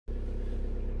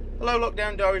Hello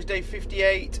Lockdown Diaries, day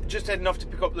 58. Just heading off to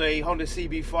pick up the Honda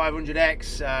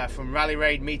CB500X from Rally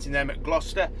Raid, meeting them at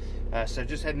Gloucester. So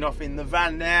just heading off in the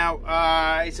van now.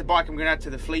 It's a bike I'm going to add to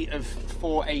the fleet of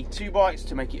 4 A2 bikes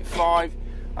to make it 5.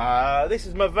 This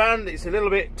is my van. It's a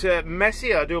little bit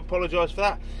messy, I do apologise for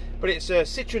that. But it's a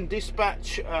Citroen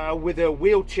Dispatch with a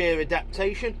wheelchair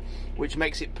adaptation, which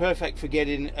makes it perfect for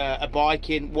getting a bike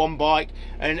in, one bike.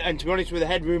 And to be honest, with the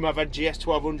headroom, I've had GS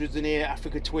 1200s in here,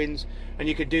 Africa Twins, and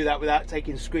you can do that without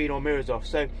taking screen or mirrors off.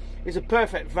 So it's a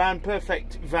perfect van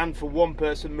for one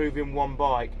person moving one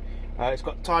bike. It's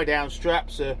got tie-down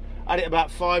straps. Had it about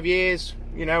 5 years,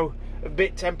 you know, a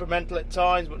bit temperamental at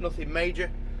times, but nothing major.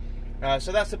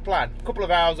 So that's the plan. A couple of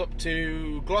hours up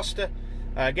to Gloucester.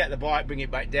 Get the bike, bring it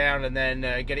back down, and then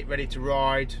get it ready to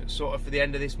ride sort of for the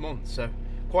end of this month. So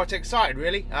quite excited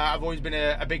really. I've always been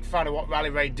a big fan of what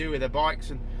Rally Raid do with their bikes,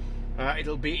 and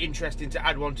it'll be interesting to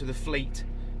add one to the fleet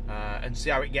and see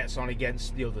how it gets on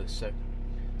against the others. So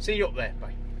see you up there.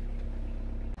 Bye.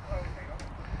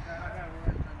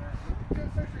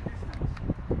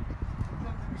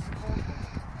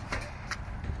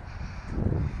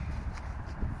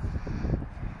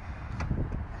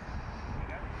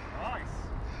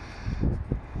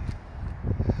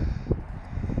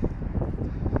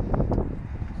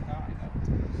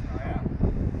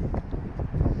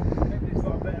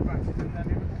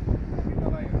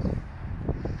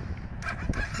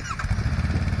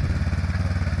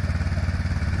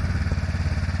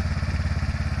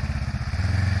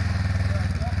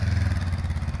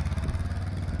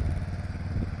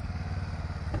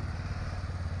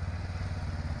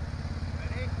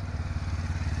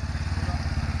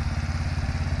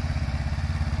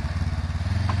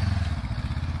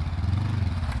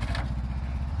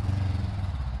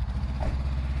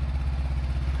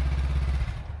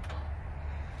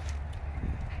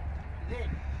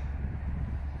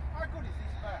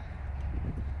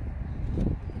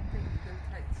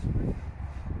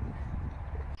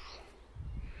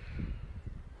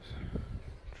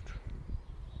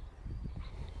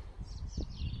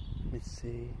 Let's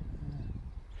see.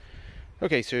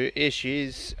 Okay, so here she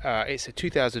is. It's a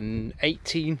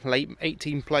 2018 late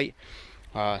 18 plate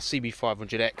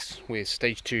CB500X with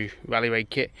stage 2 Rally Raid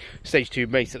kit. Stage 2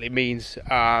 basically means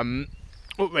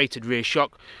uprated rear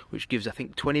shock, which gives I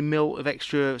think 20mm of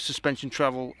extra suspension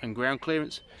travel and ground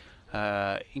clearance,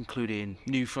 including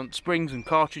new front springs and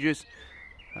cartridges.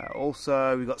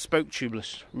 Also we've got spoke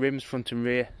tubeless rims, front and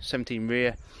rear, 17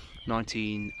 rear,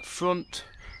 19 front.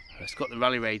 It's got the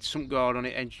Rally Raid sump guard on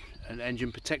it, and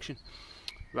engine protection,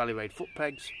 Rally Raid foot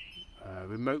pegs,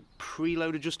 remote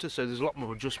preload adjuster, so there's a lot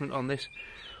more adjustment on this.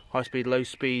 High speed, low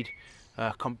speed,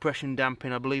 compression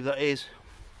damping I believe that is.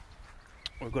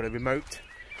 We've got a remote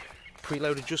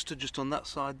preload adjuster just on that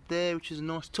side there, which is a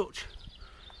nice touch.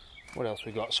 What else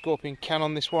we got? Scorpion can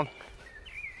on this one.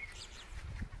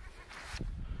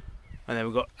 And then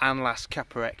we've got Anlas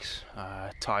Kappa X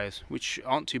tyres, which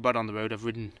aren't too bad on the road.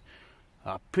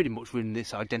 I've pretty much ridden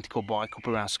this identical bike up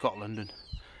around Scotland, and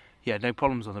yeah, no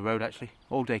problems on the road actually.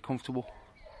 All day comfortable.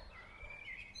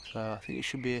 So I think it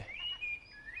should be a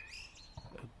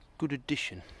good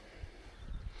addition.